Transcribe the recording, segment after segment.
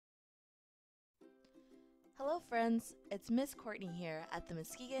Hello friends, it's Miss Courtney here at the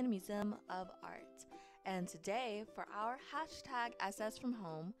Muskegon Museum of Art, and today for our hashtag SS from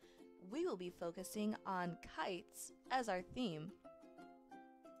home, we will be focusing on kites as our theme.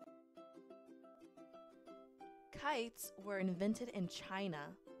 Kites were invented in China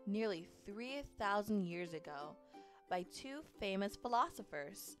nearly 3,000 years ago by two famous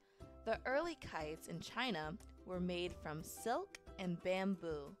philosophers. The early kites in China were made from silk and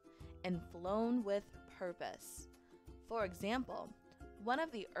bamboo and flown with purpose. For example, one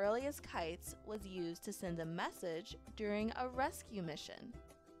of the earliest kites was used to send a message during a rescue mission.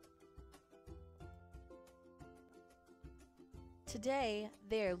 Today,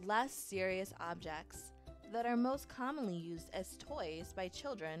 they are less serious objects that are most commonly used as toys by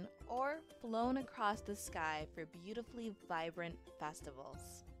children or flown across the sky for beautifully vibrant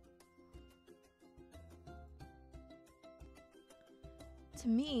festivals. To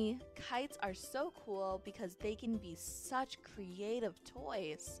me, kites are so cool because they can be such creative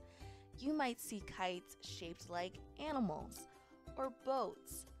toys. You might see kites shaped like animals, or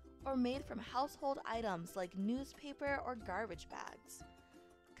boats, or made from household items like newspaper or garbage bags.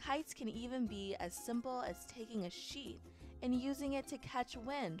 Kites can even be as simple as taking a sheet and using it to catch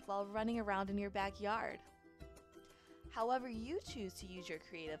wind while running around in your backyard. However you choose to use your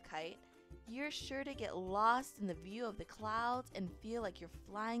creative kite, you're sure to get lost in the view of the clouds and feel like you're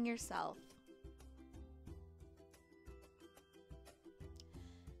flying yourself.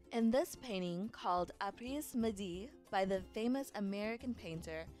 In this painting called Apres-midi by the famous American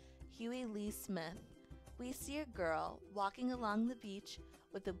painter Hughie Lee-Smith, we see a girl walking along the beach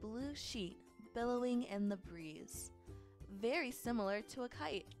with a blue sheet billowing in the breeze, very similar to a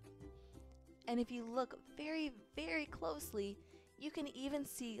kite. And if you look very, very closely, you can even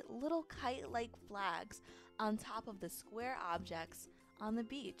see little kite-like flags on top of the square objects on the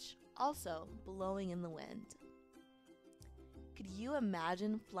beach, also blowing in the wind. Could you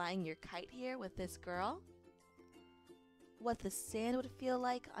imagine flying your kite here with this girl? What the sand would feel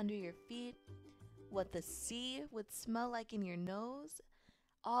like under your feet, what the sea would smell like in your nose,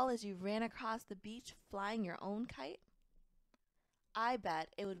 all as you ran across the beach flying your own kite? I bet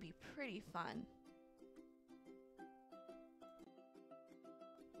it would be pretty fun.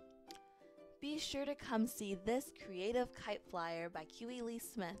 Be sure to come see this creative kite flyer by Hughie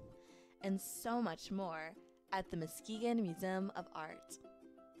Lee-Smith and so much more at the Muskegon Museum of Art.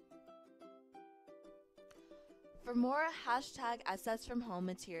 For more hashtag SS from home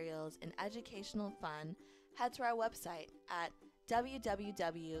materials and educational fun, head to our website at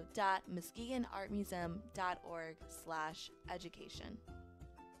www.muskegonartmuseum.org/education.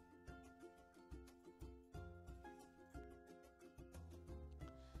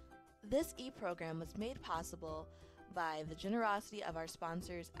 This e-program was made possible by the generosity of our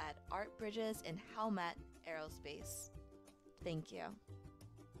sponsors at Art Bridges and Helmet Aerospace. Thank you.